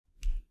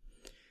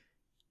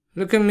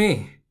Look at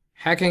me,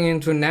 hacking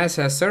into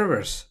NASA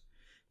servers.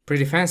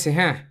 Pretty fancy,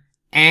 huh?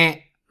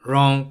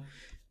 Wrong.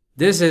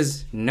 This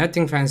is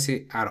nothing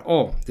fancy at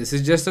all. This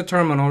is just a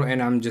terminal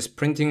and I'm just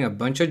printing a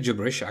bunch of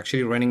gibberish,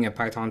 actually running a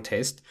Python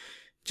test,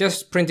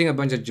 just printing a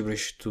bunch of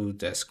gibberish to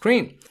the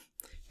screen.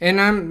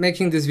 And I'm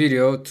making this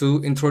video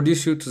to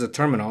introduce you to the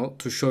terminal,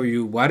 to show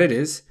you what it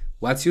is,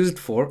 what's used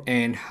for,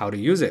 and how to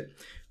use it.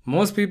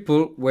 Most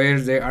people,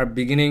 where they are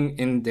beginning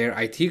in their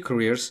IT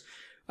careers,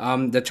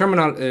 the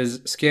terminal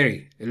is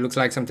scary. It looks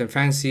like something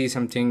fancy,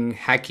 something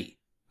hacky.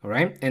 All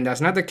right, and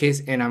that's not the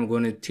case, and I'm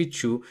going to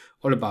teach you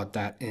all about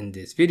that in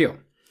this video.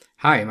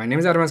 Hi, my name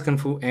is Advanced Kung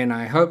Fu, and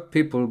I help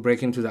people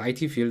break into the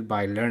IT field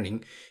by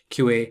learning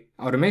QA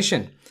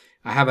automation.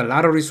 I have a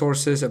lot of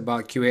resources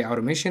about QA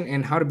automation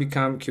and how to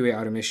become QA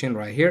automation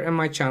right here on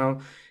my channel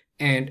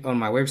and on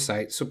my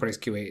website,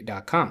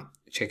 superxqa.com.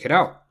 Check it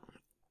out.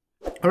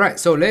 All right,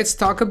 so let's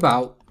talk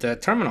about the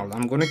terminal.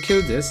 I'm going to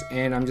kill this,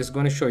 and I'm just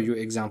going to show you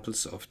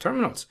examples of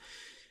terminals.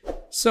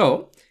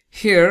 So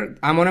here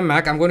I'm on a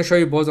Mac. I'm going to show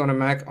you both on a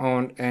Mac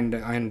and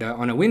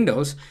on a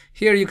Windows.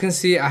 Here you can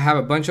see I have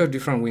a bunch of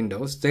different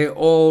windows. They're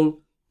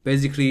all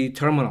basically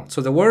terminal.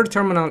 So the word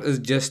terminal is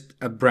just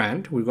a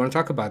brand. We're going to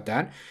talk about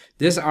that.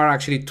 These are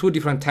actually two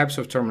different types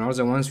of terminals.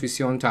 The ones we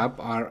see on top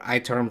are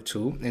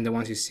iTerm2, and the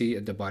ones you see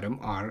at the bottom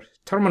are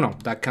terminal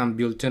that come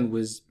built in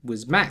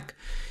with Mac.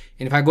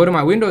 And if I go to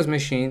my Windows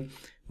machine,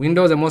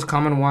 Windows, the most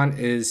common one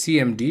is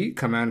CMD,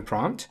 command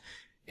prompt.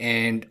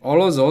 And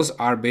all of those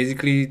are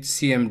basically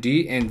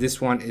CMD, and this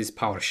one is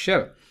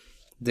PowerShell.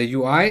 The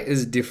UI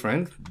is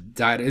different.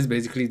 That is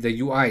basically the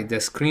UI. The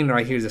screen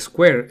right here, the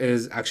square,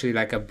 is actually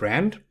like a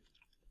brand.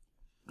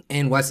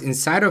 And what's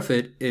inside of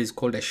it is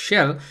called a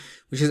shell,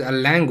 which is a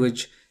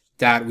language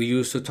that we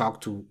use to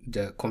talk to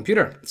the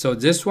computer. So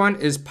this one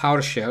is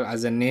PowerShell,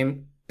 as the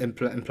name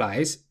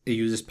implies. It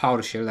uses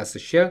PowerShell, that's the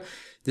shell.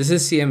 This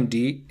is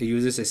CMD. It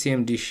uses a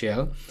CMD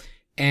shell.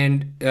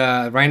 And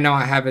right now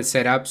I have it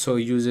set up so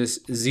it uses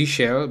Z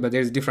shell, but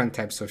there's different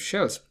types of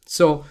shells.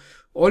 So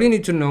all you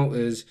need to know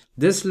is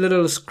this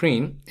little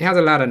screen, it has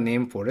a lot of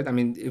name for it. I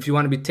mean, if you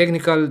want to be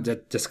technical,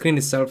 the screen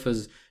itself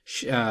is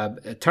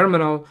a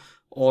terminal,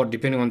 or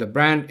depending on the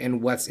brand,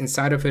 and what's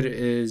inside of it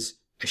is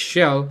a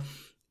shell.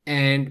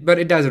 But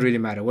it doesn't really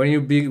matter. When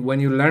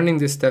you're learning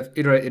this stuff,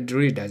 it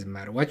really doesn't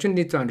matter. What you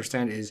need to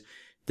understand is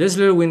this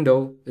little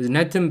window is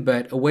nothing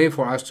but a way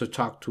for us to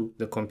talk to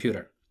the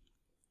computer.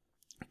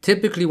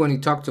 Typically, when you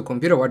talk to a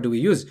computer, what do we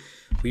use?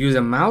 We use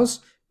a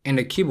mouse and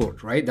a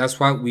keyboard, right? That's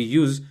what we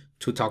use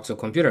to talk to a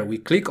computer. We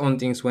click on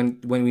things when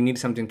we need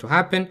something to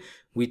happen.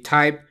 We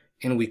type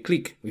and we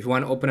click. If you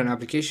want to open an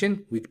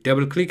application, we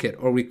double click it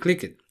or we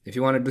click it. If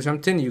you want to do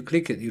something, you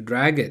click it, you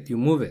drag it, you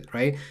move it,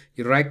 right?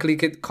 You right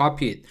click it,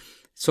 copy it.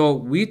 So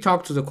we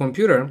talk to the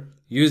computer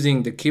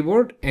using the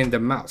keyboard and the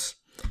mouse.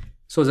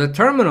 So the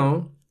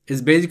terminal is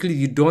basically,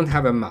 you don't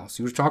have a mouse.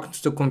 You're talking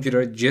to the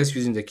computer just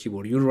using the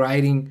keyboard. You're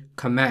writing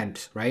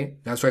commands,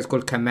 right? That's why it's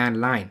called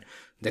command line.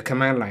 The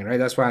command line, right?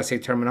 That's why I say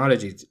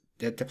terminology.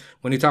 That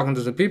when you're talking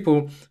to the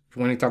people,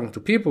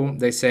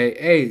 they say,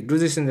 hey, do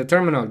this in the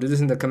terminal, do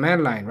this in the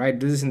command line, right?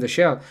 Do this in the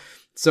shell.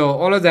 So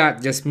all of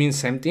that just means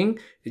same thing.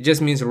 It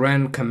just means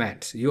run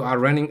commands. You are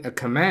running a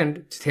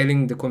command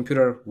telling the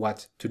computer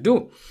what to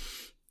do.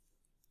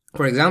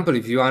 For example,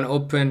 if you want to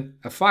open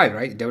a file,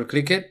 right? Double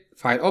click it,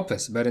 file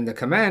opens. But in the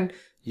command,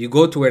 you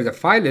go to where the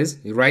file is,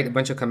 you write a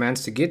bunch of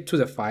commands to get to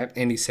the file,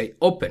 and you say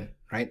open,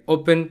 right?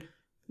 Open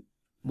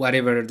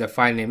whatever the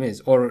file name is,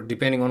 or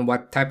depending on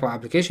what type of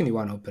application you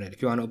want to open it.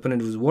 If you want to open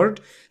it with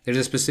Word, there's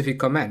a specific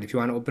command. If you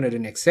want to open it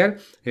in Excel,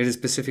 there's a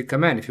specific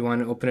command. If you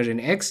want to open it in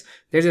X,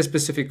 there's a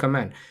specific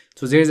command.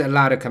 So there's a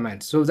lot of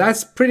commands. So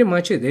that's pretty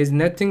much it. There's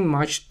nothing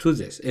much to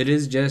this. It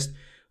is just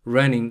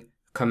running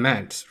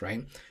commands,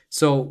 right?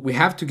 So we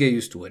have to get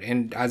used to it.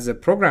 And as a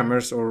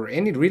programmers, or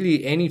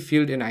any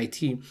field in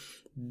IT,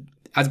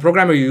 as a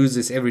programmer, you use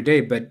this every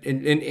day, but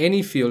in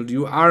any field,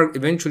 you are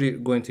eventually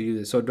going to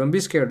use it. So don't be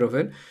scared of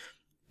it.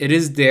 It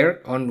is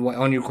there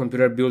on your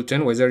computer built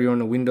in, whether you're on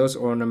a Windows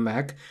or on a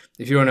Mac.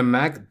 If you're on a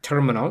Mac,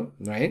 terminal,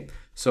 right?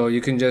 So you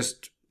can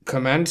just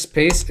command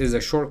space is a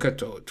shortcut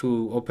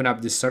to open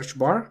up the search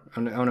bar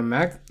on a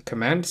Mac,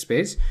 command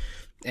space,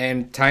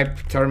 and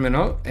type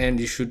terminal, and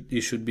you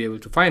should be able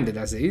to find it.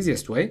 That's the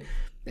easiest way.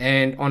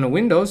 And on a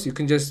Windows, you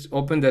can just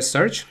open the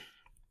search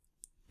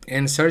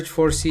and search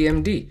for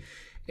CMD.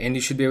 And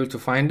you should be able to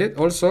find it.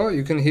 Also,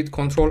 you can hit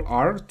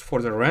Control-R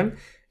for the run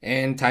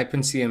and type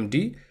in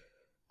CMD.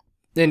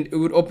 Then it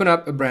would open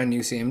up a brand new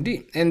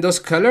CMD. And those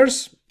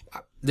colors,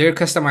 they're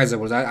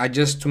customizables. I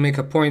just, to make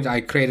a point,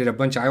 I created a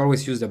bunch. I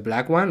always use the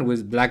black one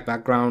with black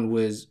background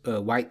with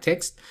white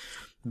text.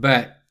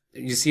 But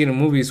you see in the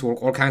movies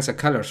all kinds of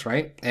colors,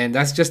 right? And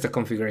that's just a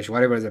configuration,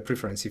 whatever the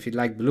preference. If you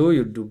like blue,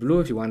 you do blue.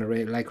 If you want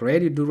to like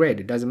red, you do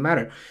red. It doesn't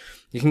matter.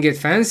 You can get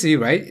fancy,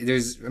 right?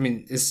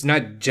 It's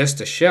not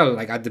just a shell.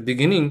 Like at the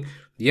beginning,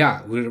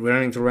 yeah,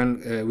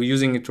 we're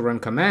using it to run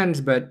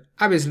commands, but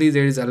obviously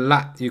there is a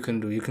lot you can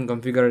do. You can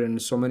configure it in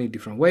so many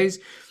different ways.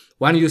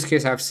 One use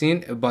case I've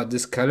seen about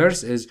these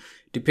colors is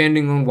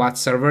depending on what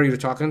server you're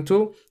talking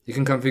to, you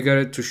can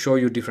configure it to show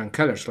you different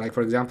colors. Like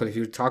for example, if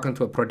you're talking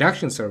to a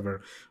production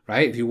server,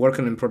 right? If you're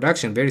working in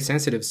production, very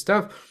sensitive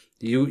stuff,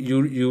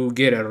 you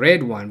get a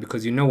red one,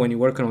 because you know when you're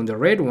working on the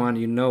red one,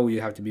 you know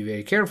you have to be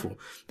very careful.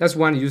 That's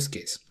one use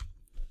case.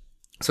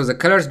 So the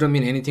colors don't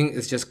mean anything,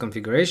 it's just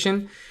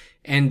configuration.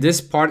 And this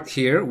part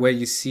here where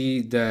you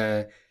see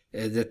the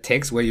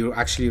text where you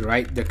actually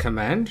write the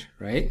command,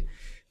 right?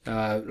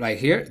 Right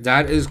here,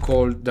 that is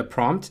called the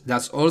prompt.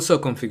 That's also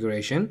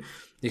configuration.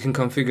 You can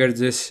configure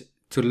this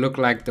to look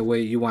like the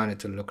way you want it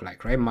to look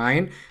like, right?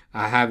 Mine,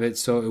 I have it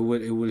so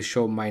it will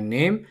show my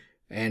name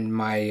and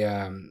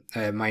my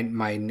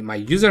my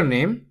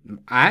username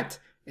at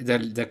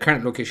the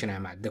current location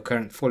I'm at, the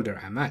current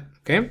folder I'm at.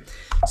 Okay,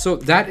 so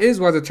that is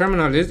what the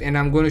terminal is, and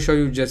I'm going to show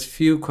you just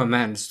few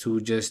commands to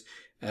just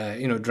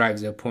you know, drive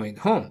the point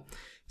home.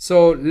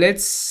 So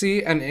let's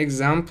see an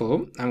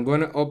example. I'm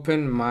going to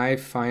open my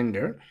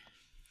Finder,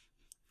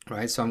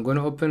 right? So I'm going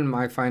to open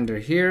my Finder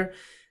here.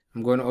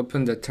 I'm going to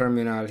open the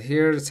terminal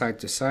here, side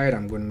to side.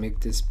 I'm going to make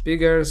this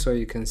bigger so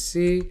you can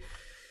see.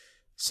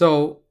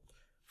 So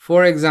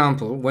for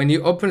example, when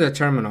you open the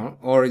terminal,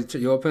 or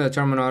you open the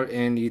terminal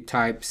and you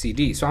type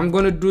CD. So I'm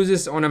going to do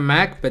this on a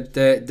Mac, but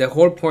the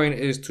whole point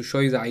is to show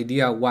you the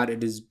idea of what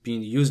it is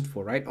being used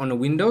for, right? On a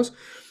Windows,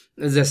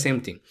 it's the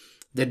same thing.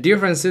 The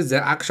difference is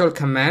the actual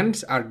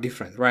commands are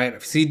different,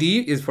 right?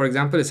 CD is, for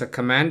example, it's a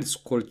command. It's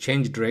called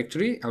change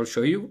directory. I'll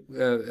show you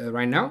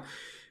right now.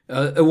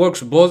 It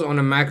works both on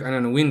a Mac and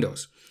on a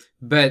Windows,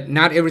 but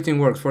not everything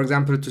works. For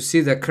example, to see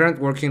the current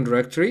working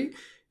directory,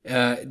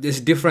 there's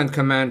different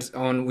commands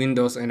on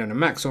Windows and on a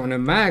Mac. So on a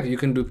Mac, you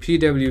can do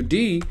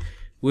pwd,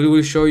 we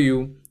will show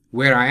you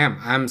where I am.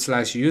 I'm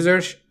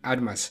 /users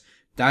admas.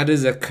 That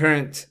is the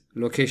current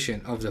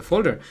location of the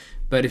folder.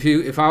 But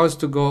if I was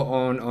to go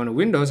on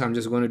Windows, I'm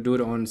just going to do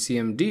it on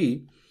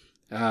CMD.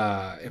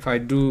 If I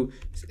do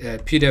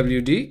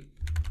pwd,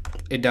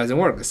 it doesn't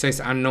work. It says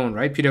unknown,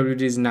 right?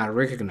 Pwd is not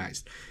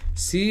recognized.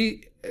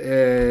 CWD,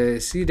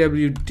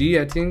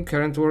 I think,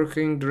 current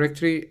working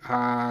directory.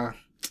 I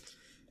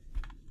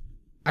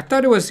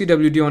thought it was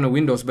CWD on a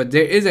Windows, but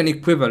there is an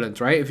equivalent,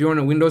 right? If you're on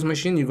a Windows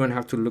machine, you're going to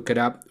have to look it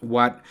up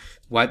what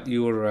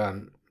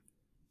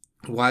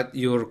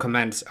your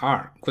commands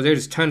are, because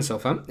there's tons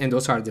of them, and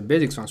those are the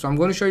basics ones. So I'm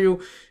going to show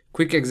you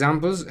quick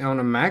examples on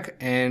a Mac,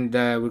 and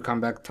we'll come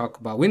back talk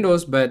about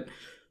Windows. But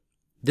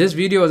this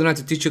video is not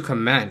to teach you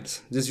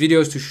commands. This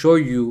video is to show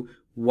you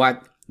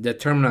what the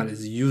terminal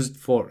is used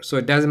for. So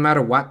it doesn't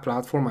matter what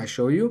platform I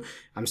show you,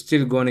 I'm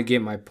still going to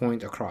get my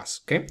point across.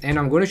 Okay, and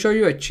I'm going to show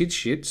you a cheat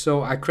sheet.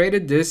 So I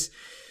created this.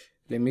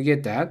 Let me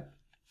get that.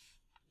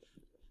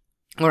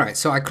 All right,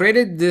 so I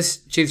created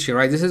this cheat sheet,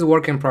 right? This is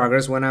work in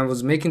progress. When I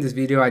was making this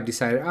video, I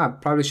decided I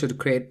probably should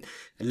create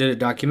a little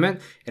document,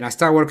 and I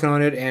start working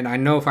on it. And I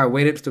know if I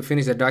waited to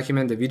finish the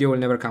document, the video will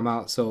never come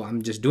out. So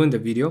I'm just doing the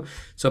video.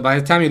 So by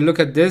the time you look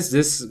at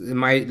this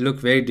might look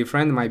very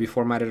different. It might be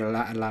formatted a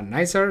lot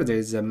nicer.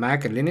 There's a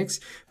Mac and Linux.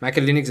 Mac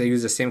and Linux, I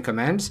use the same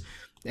commands,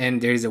 and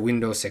there is a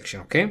Windows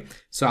section. Okay,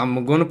 so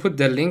I'm going to put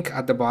the link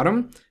at the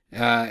bottom.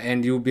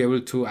 And you'll be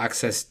able to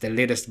access the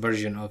latest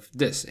version of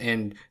this,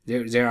 and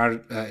there are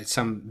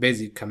some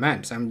basic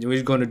commands.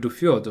 We're going to do a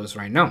few of those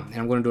right now, and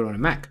I'm going to do it on a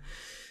Mac.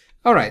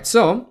 All right,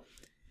 so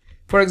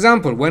for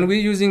example, when we're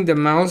using the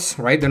mouse,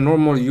 right, the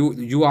normal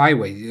UI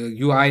way,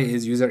 UI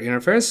is user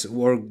interface,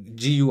 or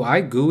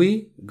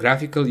GUI,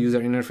 graphical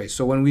user interface.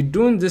 So when we're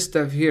doing this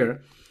stuff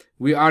here,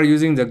 we are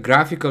using the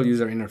graphical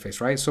user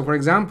interface, right? So for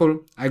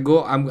example,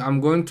 I'm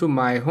going to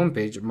my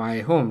homepage,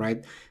 my home,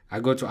 right? I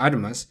go to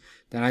Admas.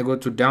 Then I go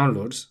to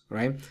downloads,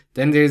 right?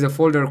 Then there is a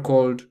folder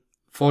called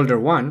folder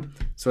 1.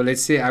 So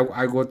let's say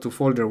I go to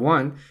folder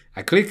 1,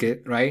 I click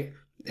it, right?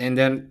 And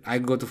then I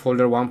go to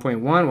folder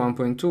 1.1,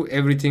 1.2,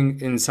 everything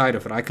inside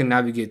of it. I can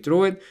navigate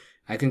through it.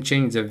 I can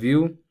change the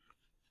view.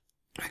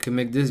 I can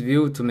make this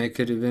view to make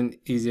it even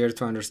easier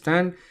to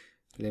understand.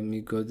 Let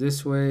me go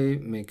this way,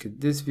 make it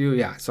this view.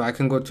 Yeah, so I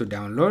can go to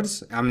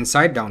downloads. I'm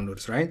inside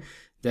downloads, right?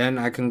 Then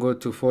I can go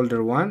to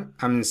folder 1,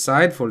 I'm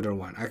inside folder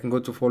 1. I can go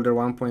to folder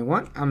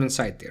 1.1, I'm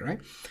inside there, right?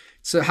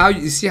 So how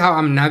you see how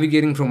I'm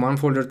navigating from one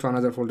folder to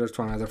another folder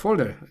to another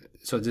folder.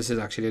 So this is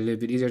actually a little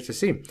bit easier to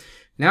see.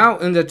 Now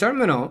in the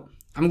terminal,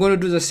 I'm going to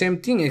do the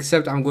same thing,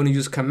 except I'm going to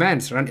use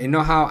commands, right? You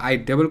know how I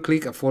double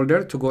click a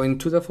folder to go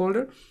into the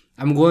folder?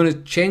 I'm going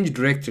to change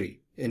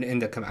directory in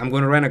the command. I'm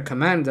going to run a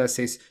command that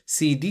says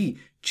cd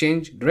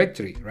change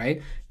directory,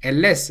 right?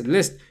 ls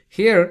list.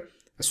 Here,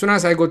 as soon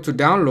as I go to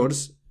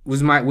downloads,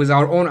 with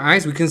our own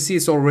eyes, we can see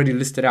it's already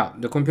listed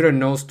out. The computer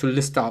knows to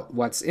list out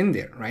what's in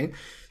there, right?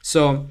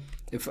 So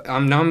if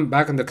I'm now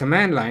back on the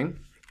command line,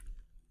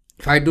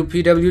 if I do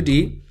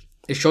pwd,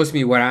 it shows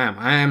me where I am.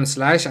 I am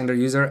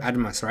 /user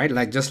admas, right?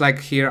 Like just like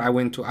here, I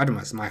went to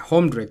admas, my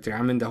home directory.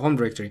 I'm in the home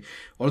directory.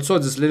 Also,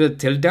 this little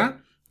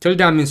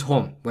tilde means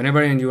home.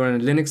 Whenever you're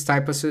in Linux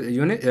type of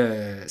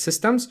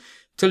systems,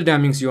 tilde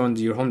means you're on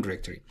your home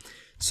directory.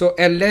 So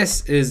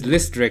ls is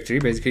list directory.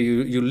 Basically,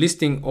 you're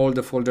listing all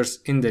the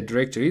folders in the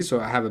directory. So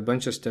I have a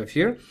bunch of stuff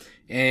here,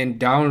 and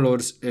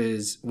downloads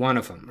is one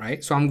of them,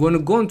 right? So I'm going to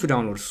go into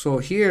downloads. So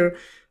here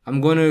I'm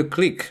going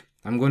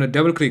to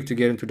double click to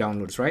get into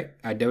downloads, right?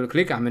 I double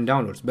click, I'm in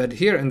downloads. But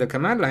here in the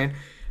command line,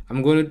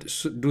 I'm going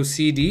to do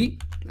CD,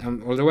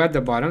 all the way at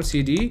the bottom,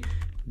 CD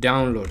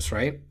downloads,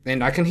 right?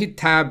 And I can hit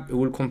tab, it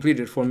will complete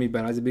it for me,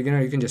 but as a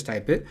beginner you can just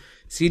type it,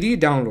 CD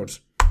downloads,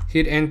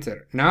 hit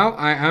enter. Now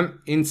I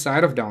am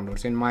inside of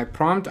downloads, and my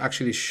prompt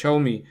actually show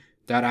me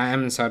that I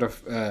am inside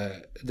of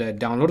the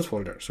downloads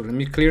folder. So let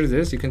me clear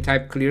this. You can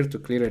type clear to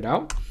clear it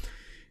out.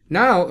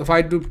 Now if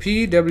I do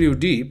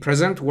pwd,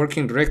 present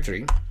working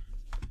directory,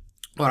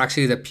 or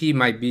actually the P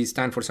might be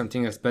stand for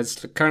something else, but it's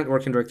the current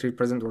working directory,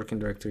 present working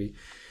directory,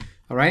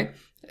 all right?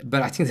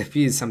 But I think the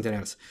P is something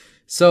else.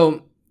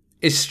 So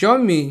it's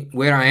showing me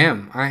where I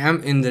am. I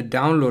am in the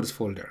downloads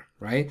folder,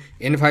 right?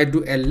 And if I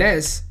do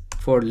ls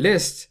for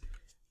list,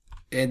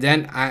 and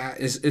then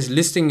is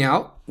listing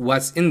out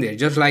what's in there.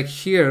 Just like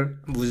here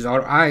with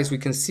our eyes, we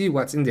can see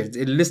what's in there.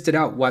 It listed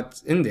out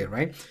what's in there,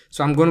 right?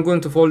 So I'm going to go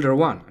into folder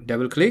 1,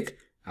 double click,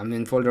 I'm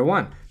in folder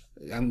 1.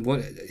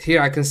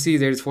 Here I can see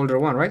there's folder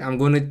 1, right? I'm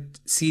going to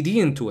CD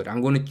into it. I'm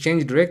going to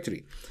change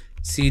directory,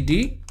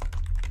 CD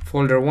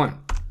folder 1,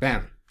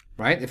 bam,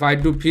 right? If I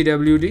do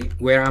pwd,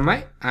 where am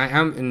I? I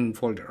am in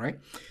folder, right?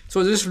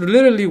 So this is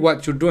literally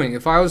what you're doing.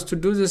 If I was to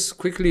do this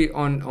quickly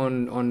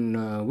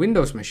on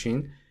Windows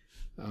machine,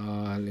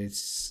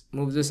 let's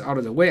move this out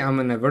of the way. I'm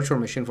in a virtual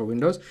machine for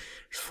Windows.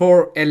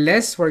 For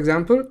ls, for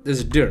example,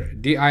 is dir,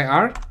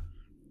 dir.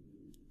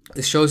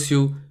 It shows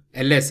you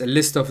ls, a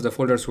list of the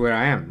folders where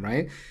I am,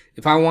 right?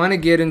 If I want to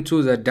get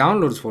into the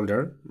downloads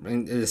folder,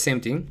 the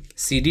same thing,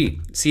 cd.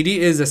 Cd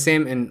is the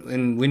same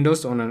in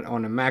Windows, on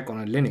a Mac,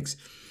 on a Linux,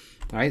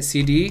 right?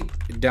 Cd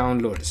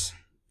downloads.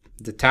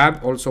 The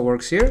tab also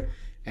works here,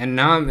 and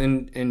now I'm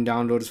in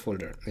downloads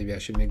folder. Maybe I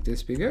should make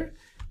this bigger.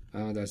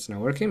 That's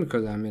not working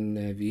because I'm in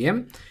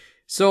VM.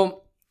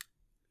 So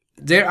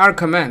there are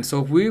commands.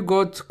 So if we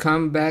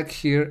come back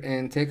here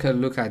and take a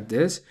look at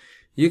this,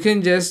 you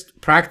can just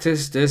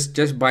practice this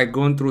just by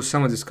going through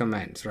some of these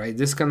commands, right?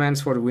 These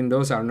commands for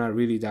Windows are not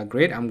really that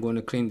great. I'm going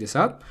to clean this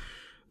up,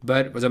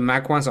 but the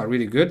Mac ones are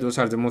really good. Those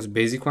are the most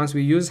basic ones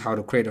we use: how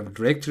to create a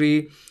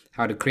directory,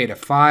 how to create a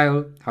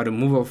file, how to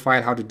move a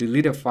file, how to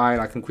delete a file.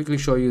 I can quickly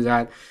show you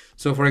that.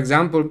 So for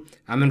example,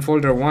 I'm in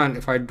folder 1.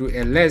 If I do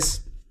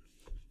ls,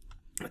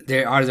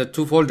 there are the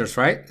two folders,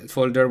 right?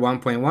 Folder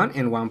 1.1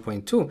 and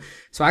 1.2.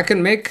 So I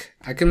can make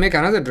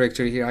another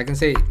directory here. I can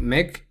say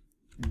make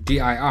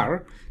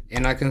dir,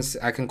 and I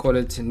can call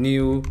it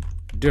new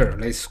dir.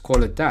 Let's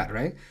call it that,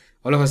 right?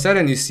 All of a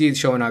sudden you see it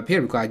showing up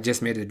here because I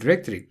just made a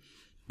directory.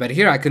 But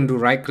here I can do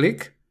right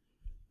click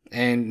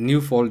and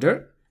new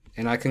folder,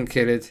 and I can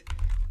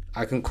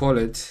call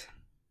it,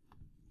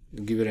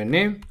 give it a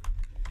name,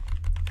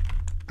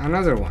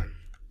 another one,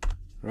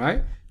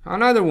 right?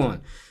 Another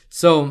one.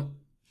 So,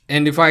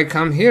 and if I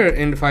come here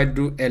and if I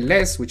do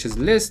ls, which is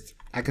list,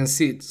 I can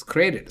see it's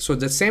created. So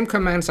the same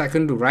commands I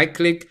can do: right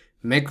click,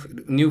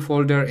 make new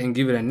folder, and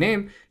give it a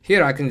name.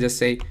 Here I can just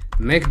say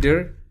make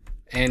dir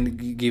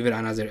and give it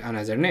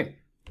another name,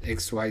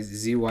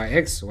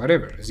 xyzyx,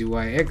 whatever,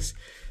 zyx,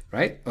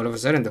 right? All of a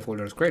sudden the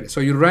folder is created. So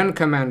you run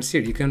commands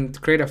here. You can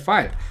create a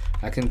file.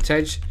 I can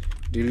touch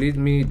delete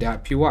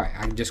me.py.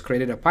 I just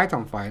created a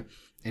Python file,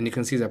 and you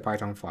can see the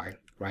Python file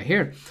right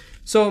here.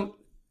 So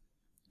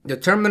the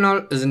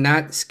terminal is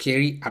not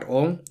scary at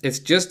all. It's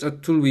just a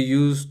tool we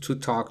use to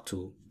talk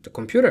to the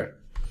computer.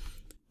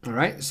 All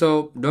right,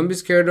 so don't be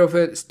scared of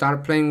it.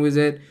 Start playing with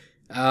it.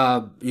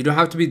 You don't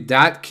have to be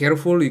that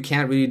careful. You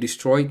can't really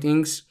destroy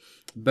things,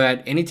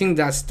 but anything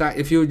that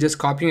if you're just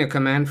copying a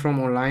command from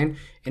online,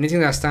 anything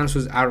that starts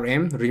with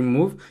rm,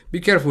 remove, be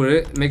careful with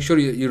it. Make sure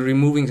you're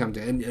removing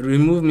something. And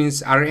remove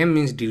means, rm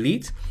means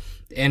delete,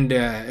 and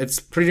it's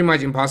pretty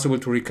much impossible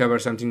to recover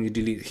something you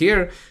delete.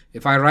 Here,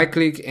 if I right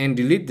click and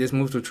delete this,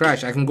 move to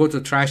trash, I can go to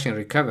trash and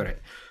recover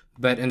it.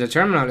 But in the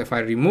terminal, if I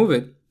remove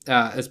it,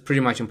 it's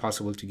pretty much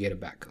impossible to get it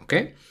back.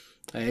 Okay,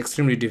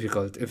 extremely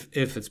difficult if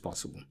it's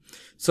possible.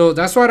 So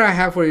that's what I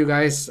have for you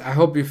guys. I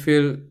hope you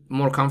feel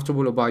more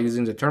comfortable about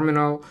using the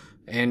terminal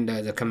and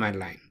the command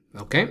line.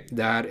 Okay,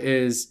 that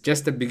is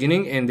just the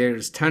beginning, and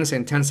there's tons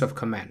and tons of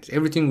commands.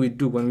 Everything we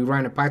do when we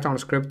run a Python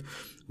script,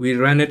 we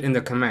run it in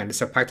the command.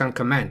 It's a Python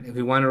command. If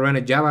we want to run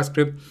a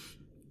JavaScript,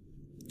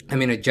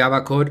 a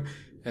Java code,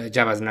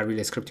 Java is not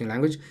really a scripting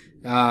language.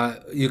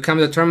 You come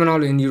to the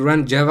terminal and you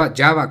run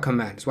Java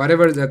commands.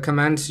 Whatever the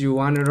commands you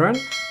want to run,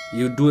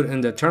 you do it in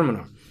the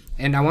terminal.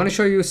 And I want to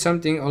show you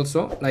something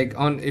also, like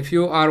if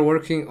you are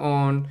working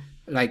on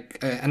like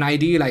an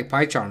IDE like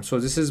PyCharm. So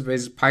this is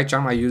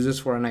PyCharm. I use this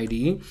for an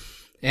IDE.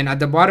 And at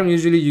the bottom,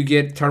 usually you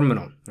get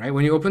terminal, right?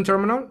 When you open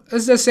terminal,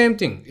 it's the same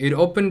thing. It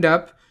opened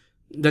up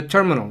the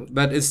terminal,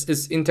 but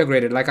it's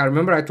integrated. Like I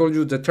remember I told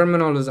you the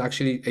terminal is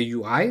actually a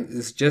UI.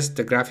 It's just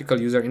the graphical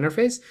user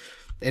interface.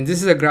 And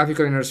this is a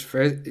graphical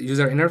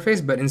user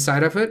interface, but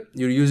inside of it,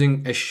 you're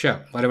using a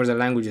shell, whatever the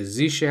language is,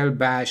 Z shell,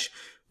 Bash,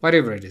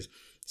 whatever it is.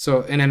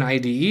 So in an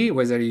IDE,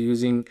 whether you're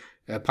using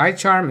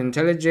PyCharm,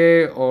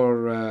 IntelliJ,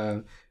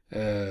 or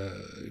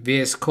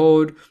VS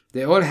Code,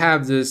 they all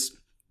have this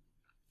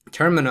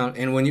terminal,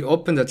 and when you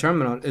open the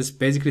terminal, it's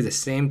basically the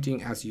same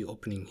thing as you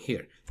opening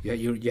here.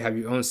 You have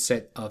your own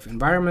set of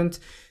environment,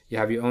 you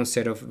have your own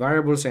set of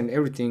variables and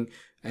everything.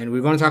 And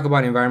we're going to talk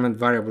about environment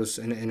variables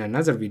in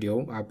another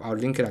video. I'll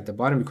link it at the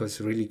bottom because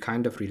it's really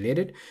kind of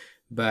related.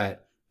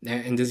 But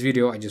in this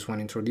video, I just want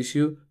to introduce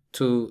you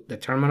to the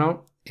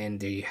terminal, and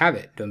there you have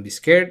it. Don't be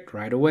scared.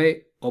 Right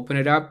away, open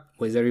it up,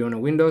 whether you're on a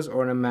Windows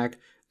or on a Mac,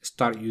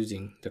 start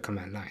using the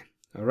command line.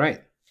 All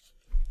right,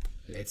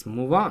 let's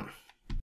move on.